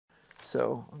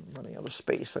so I'm running out of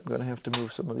space. I'm going to have to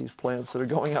move some of these plants that are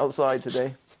going outside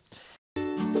today.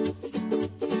 And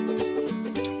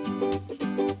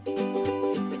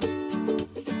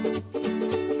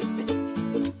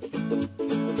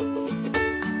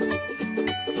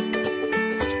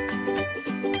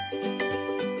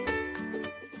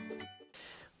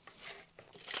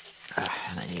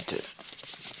I need to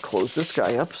close this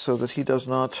guy up so that he does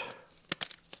not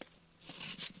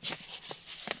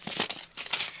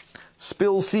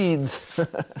spill seeds.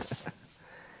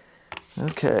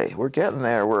 Okay, we're getting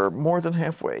there. We're more than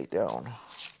halfway down.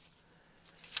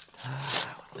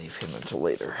 I'll leave him until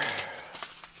later.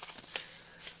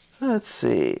 Let's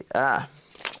see.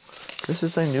 This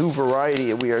is a new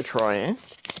variety we are trying.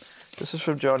 This is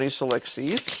from Johnny's Select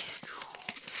Seeds.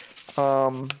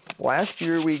 Last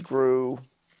year we grew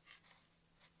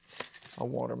a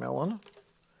watermelon,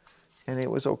 and it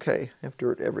was okay. I have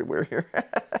dirt everywhere here.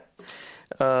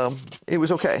 It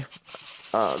was okay.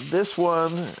 This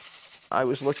one, I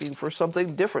was looking for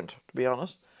something different, to be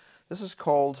honest. This is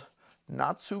called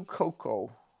Natsu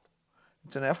Coco.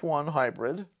 It's an F1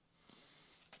 hybrid,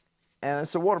 and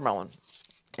it's a watermelon.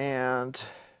 And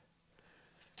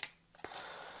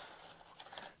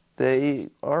they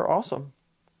are awesome.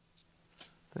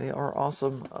 They are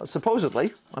awesome,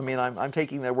 supposedly. I mean, I'm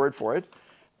taking their word for it.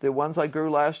 The ones I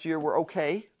grew last year were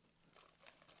okay.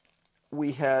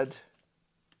 We had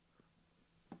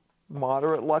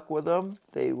moderate luck with them.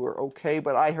 They were okay,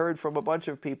 but I heard from a bunch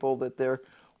of people that their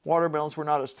watermelons were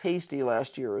not as tasty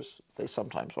last year as they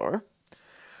sometimes are.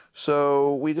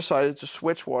 So we decided to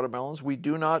switch watermelons. We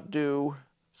do not do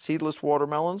seedless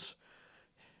watermelons.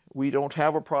 We don't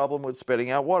have a problem with spitting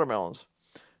out watermelons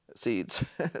seeds.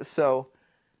 So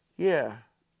yeah,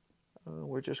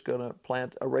 we're just gonna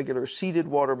plant a regular seeded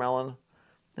watermelon,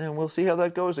 and we'll see how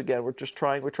that goes. Again, we're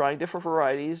trying different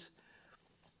varieties.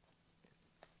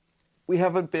 We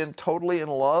haven't been totally in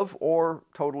love or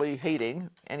totally hating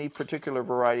any particular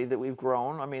variety that we've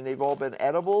grown. I mean, they've all been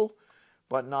edible,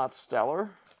 but not stellar.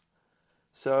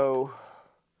 So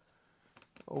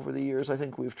over the years, I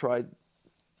think we've tried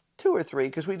 2 or 3,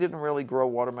 because we didn't really grow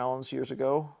watermelons years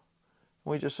ago.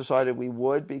 We just decided we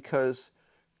would, because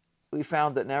we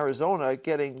found that in Arizona,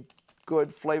 getting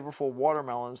good, flavorful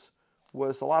watermelons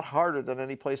was a lot harder than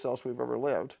any place else we've ever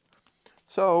lived.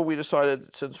 So we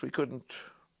decided, since we couldn't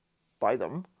buy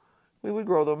them, we would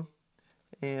grow them.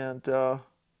 And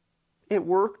it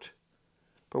worked,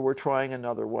 but we're trying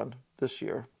another one this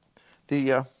year.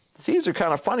 The seeds are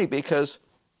kind of funny because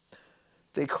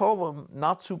they call them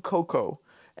Natsu Coco.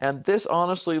 And this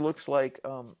honestly looks like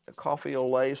a coffee au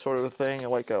lait sort of a thing,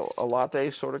 like a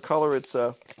latte sort of color. It's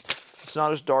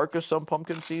not as dark as some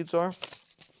pumpkin seeds are,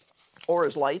 or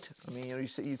as light. I mean,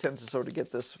 you tend to sort of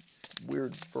get this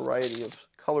weird variety of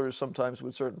colors sometimes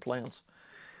with certain plants.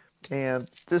 And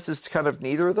this is kind of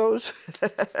neither of those.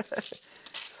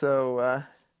 So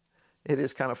it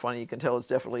is kind of funny. You can tell it's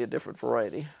definitely a different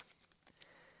variety.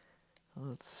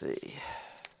 Let's see.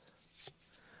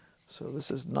 So this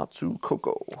is Natsu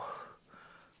Coco.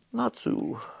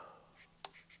 Natsu.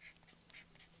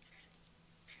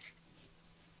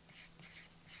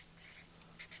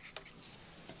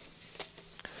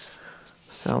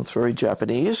 Sounds very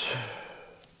Japanese.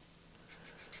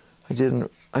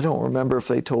 I don't remember if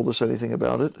they told us anything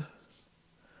about it.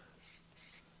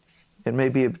 It may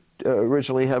be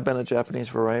originally have been a Japanese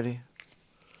variety.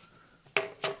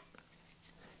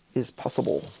 Is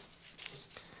possible.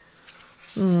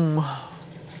 I'm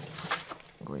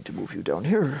going to move you down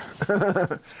here,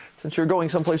 since you're going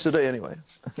someplace today anyway.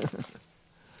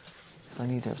 I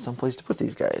need to have someplace to put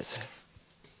these guys,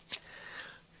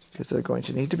 because they're going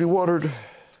to need to be watered.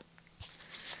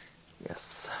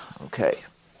 Yes, okay.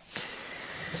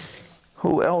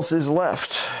 Who else is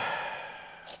left?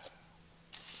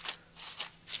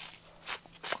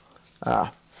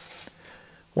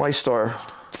 White Star,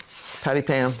 Patty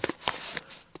Pan.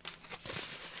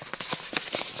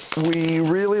 We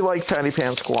really like Patty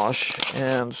Pan squash,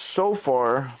 and so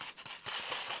far,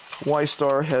 White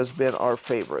Star has been our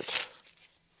favorite.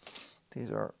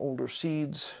 These are older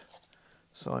seeds,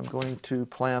 so I'm going to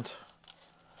plant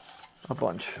a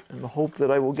bunch in the hope that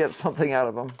I will get something out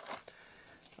of them.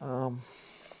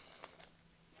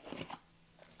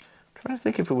 Trying to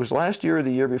think if it was last year or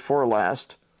the year before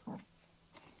last.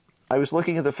 I was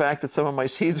looking at the fact that some of my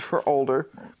seeds were older,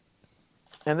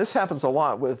 and this happens a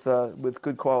lot with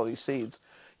good quality seeds.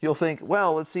 You'll think,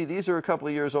 well, let's see, these are a couple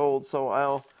of years old, so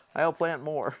I'll plant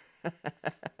more.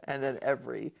 And then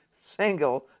every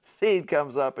single seed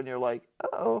comes up, and you're like,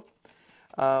 uh-oh.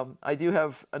 I do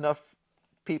have enough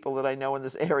people that I know in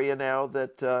this area now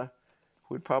that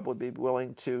would probably be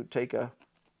willing to take a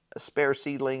spare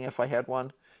seedling if I had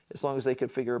one, as long as they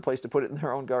could figure a place to put it in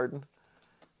their own garden.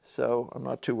 So I'm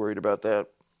not too worried about that.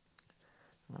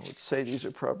 I would say these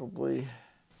are probably,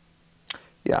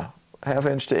 yeah, 1/2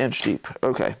 inch to inch deep.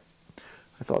 Okay,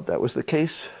 I thought that was the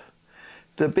case.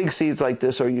 The big seeds like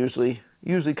this are usually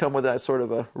come with that sort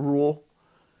of a rule.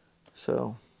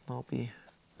 So I'll be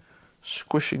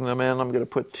squishing them in. I'm going to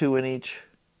put 2 in each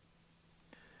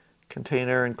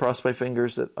container and cross my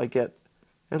fingers that I get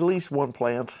at least 1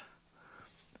 plant.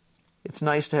 It's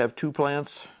nice to have 2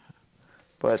 plants,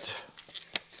 but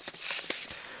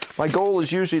my goal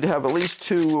is usually to have at least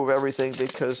 2 of everything,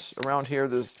 because around here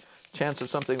the chance of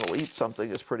something will eat something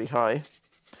is pretty high.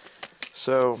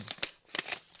 So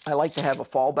I like to have a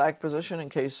fallback position in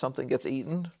case something gets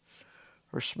eaten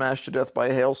or smashed to death by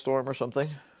a hailstorm or something.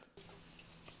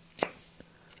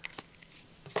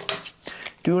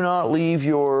 Do not leave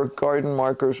your garden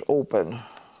markers open.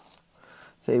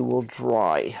 They will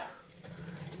dry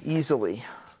easily,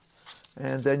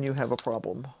 and then you have a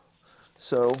problem.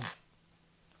 So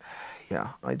yeah,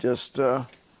 I just I'm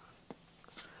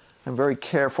very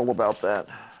careful about that.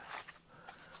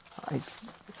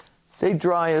 They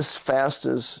dry as fast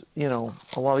as, you know,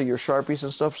 a lot of your Sharpies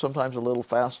and stuff, sometimes a little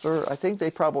faster. I think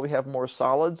they probably have more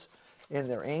solids in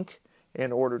their ink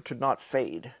in order to not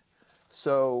fade.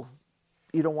 So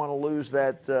you don't want to lose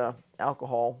that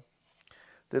alcohol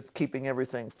that's keeping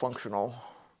everything functional.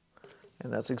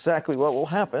 And that's exactly what will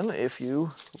happen if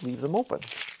you leave them open.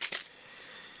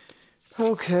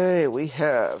 Okay, we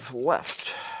have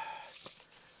left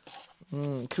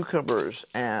cucumbers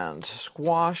and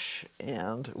squash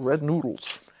and red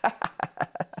noodles.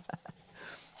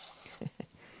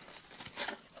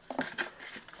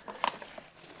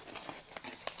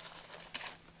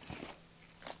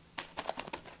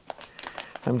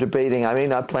 I'm debating, I may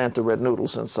not plant the red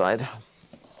noodles inside.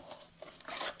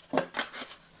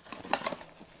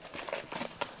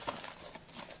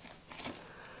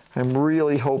 I'm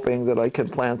really hoping that I can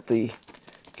plant the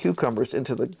cucumbers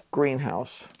into the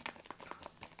greenhouse,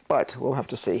 but we'll have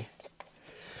to see.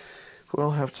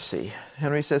 We'll have to see.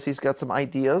 Henry says he's got some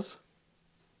ideas,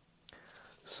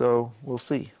 so we'll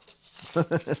see.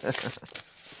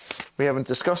 We haven't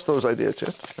discussed those ideas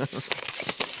yet.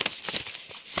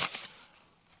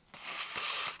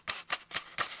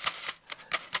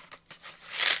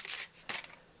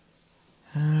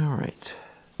 All right.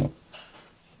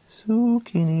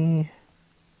 Zucchini.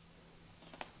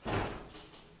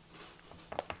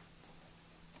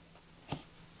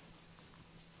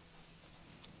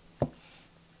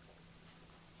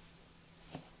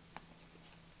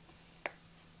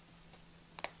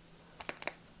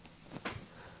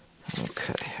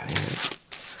 Okay, I have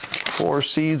 4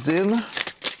 seeds in.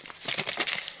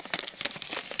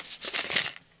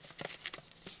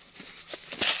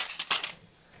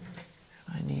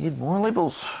 I need more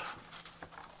labels.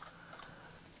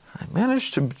 I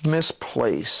managed to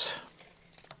misplace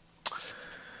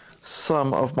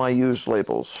some of my used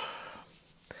labels.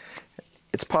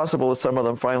 It's possible that some of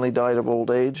them finally died of old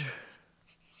age.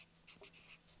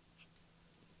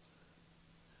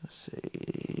 Let's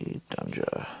see,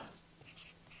 Dunja.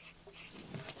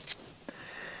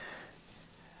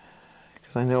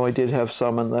 Because I know I did have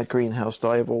some in that greenhouse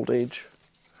die of old age.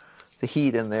 The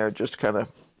heat in there just kind of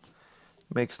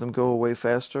makes them go away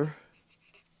faster.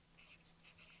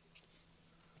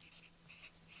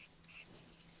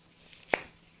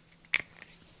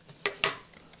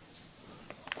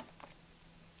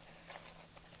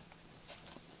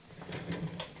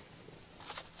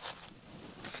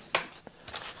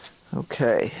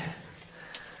 Okay,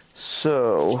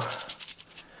 so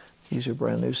these are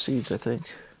brand new seeds, I think.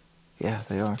 Yeah,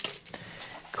 they are.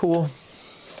 Cool.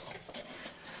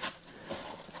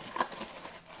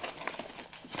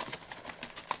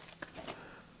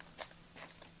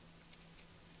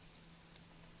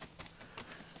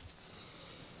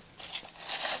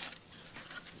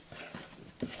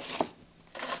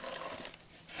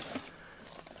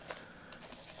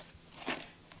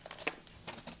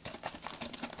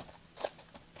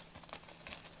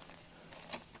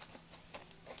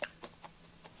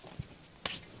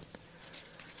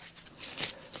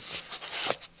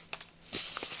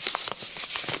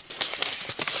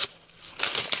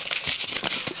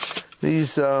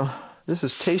 This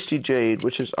is Tasty Jade,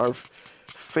 which is our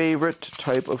favorite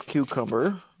type of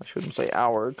cucumber. I shouldn't say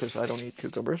our, because I don't eat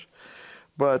cucumbers,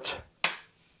 but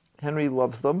Henry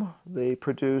loves them. They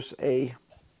produce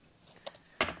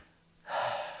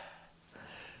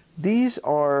these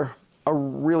are a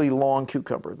really long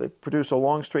cucumber. They produce a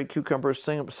long straight cucumber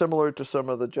similar to some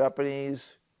of the Japanese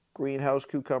greenhouse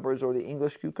cucumbers or the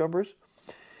English cucumbers.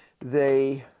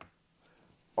 They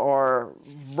are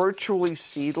virtually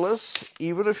seedless.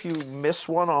 Even if you miss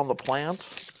one on the plant,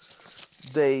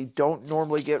 they don't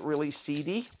normally get really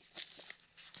seedy.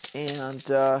 And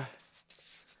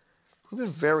we've been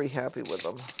very happy with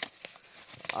them.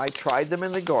 I tried them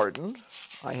in the garden.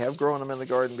 I have grown them in the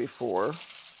garden before.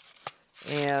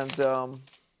 And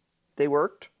they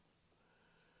worked.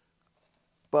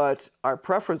 But our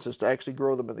preference is to actually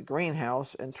grow them in the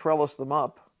greenhouse and trellis them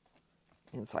up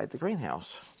inside the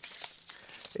greenhouse.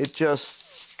 It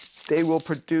just, they will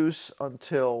produce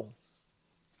until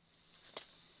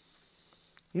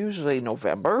usually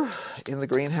November in the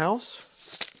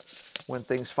greenhouse when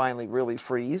things finally really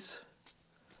freeze.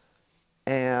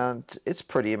 And it's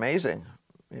pretty amazing.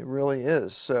 It really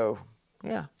is. So,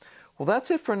 yeah. Well,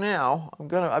 that's it for now.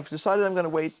 I've decided I'm gonna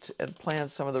wait and plant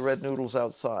some of the red noodles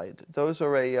outside. Those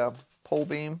are a pole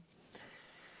bean.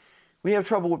 We have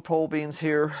trouble with pole beans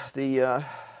here. The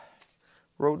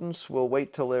rodents will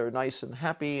wait till they're nice and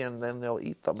happy, and then they'll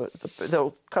eat them.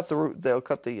 They'll cut the root. They'll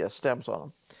cut the stems on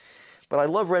them. But I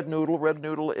love red noodle. Red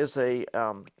noodle is a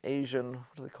Asian,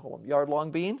 what do they call them?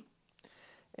 Yard-long bean,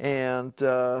 and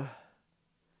they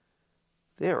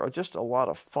are just a lot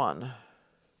of fun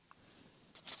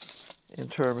in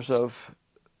terms of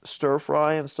stir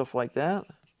fry and stuff like that.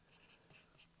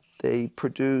 They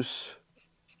produce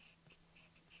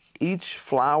each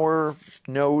flower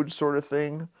node sort of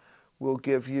thing will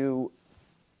give you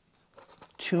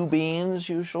 2 beans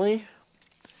usually.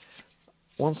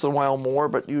 Once in a while more,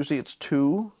 but usually it's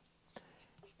 2.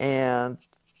 And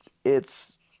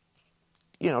it's,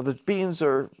 you know, the beans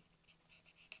are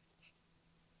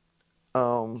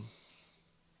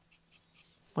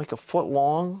like a foot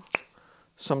long,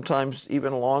 sometimes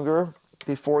even longer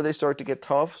before they start to get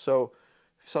tough. So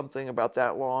something about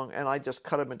that long, and I just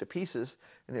cut them into pieces,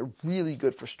 and they're really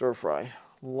good for stir fry.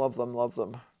 Love them, love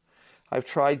them. I've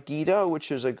tried Gita,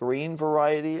 which is a green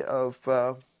variety of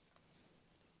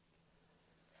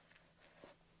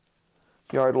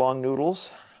yard-long noodles.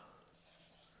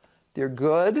 They're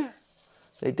good.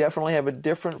 They definitely have a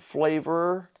different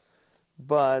flavor,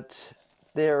 but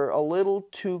they're a little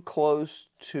too close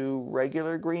to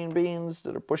regular green beans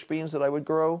that are bush beans that I would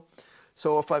grow.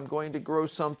 So if I'm going to grow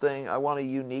something, I want a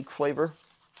unique flavor.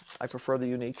 I prefer the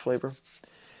unique flavor.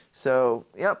 So,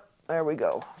 yep, there we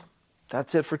go.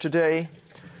 That's it for today.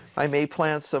 I may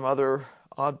plant some other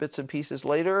odd bits and pieces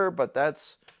later, but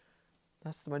that's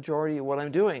the majority of what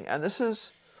I'm doing. And this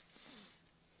is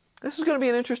going to be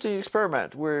an interesting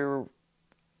experiment. We're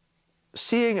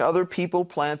seeing other people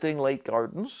planting late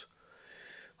gardens.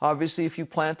 Obviously, if you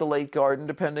plant the late garden,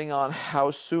 depending on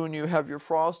how soon you have your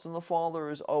frost in the fall,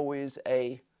 there is always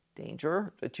a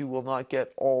danger that you will not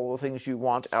get all the things you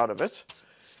want out of it.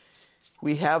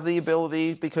 We have the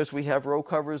ability, because we have row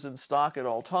covers in stock at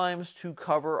all times, to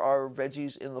cover our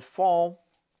veggies in the fall.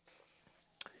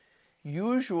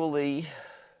 Usually,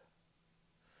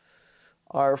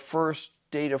 our first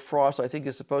date of frost, I think,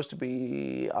 is supposed to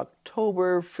be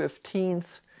October 15th.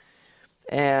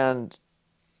 And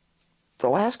the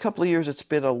last couple of years, it's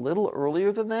been a little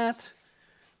earlier than that.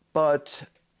 But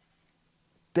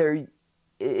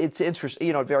it's interesting.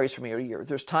 You know, it varies from year to year.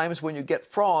 There's times when you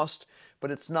get frost, but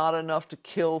it's not enough to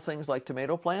kill things like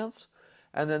tomato plants.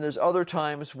 And then there's other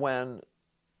times when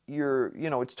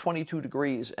it's 22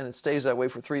 degrees and it stays that way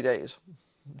for 3 days.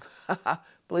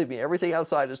 Believe me, everything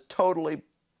outside is totally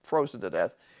frozen to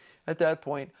death at that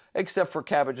point, except for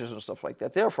cabbages and stuff like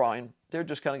that. They're fine. They're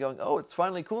just kind of going, oh, it's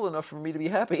finally cool enough for me to be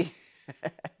happy.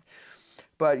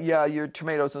 But yeah, your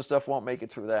tomatoes and stuff won't make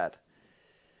it through that.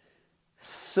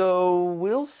 So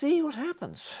we'll see what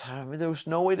happens. I mean, there's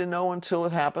no way to know until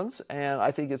it happens, and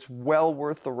I think it's well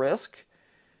worth the risk.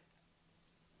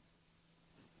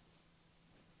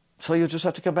 So you'll just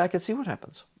have to come back and see what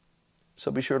happens.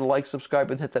 So be sure to like, subscribe,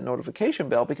 and hit that notification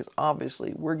bell, because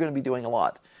obviously we're going to be doing a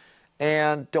lot.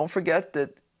 And don't forget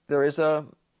that there is an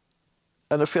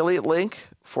affiliate link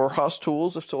for Haas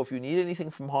Tools. So if you need anything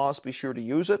from Haas, be sure to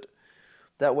use it.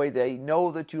 That way they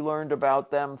know that you learned about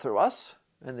them through us,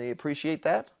 and they appreciate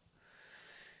that.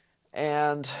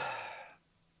 And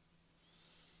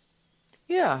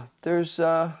yeah, there's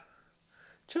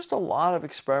just a lot of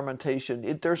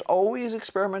experimentation. There's always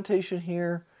experimentation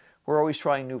here. We're always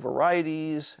trying new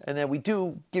varieties, and then we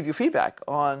do give you feedback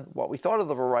on what we thought of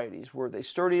the varieties. Were they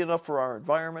sturdy enough for our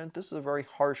environment? This is a very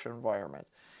harsh environment.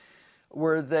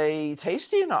 Were they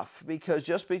tasty enough? Because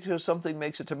just because something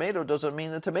makes a tomato doesn't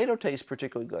mean the tomato tastes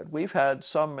particularly good. We've had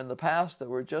some in the past that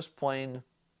were just plain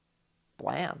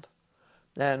bland,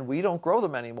 and we don't grow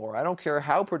them anymore. I don't care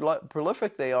how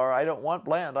prolific they are. I don't want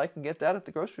bland. I can get that at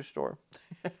the grocery store.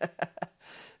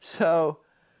 So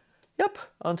Yep,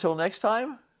 until next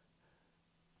time,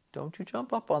 don't you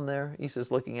jump up on there.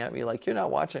 Isa's looking at me like, you're not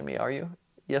watching me, are you?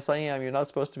 Yes, I am. You're not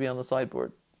supposed to be on the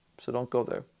sideboard, so don't go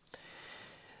there.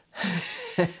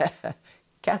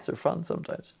 Cats are fun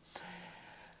sometimes.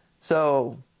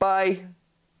 So, bye.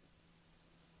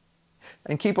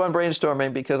 And keep on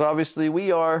brainstorming, because obviously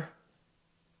we are,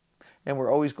 and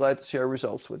we're always glad to share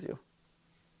results with you.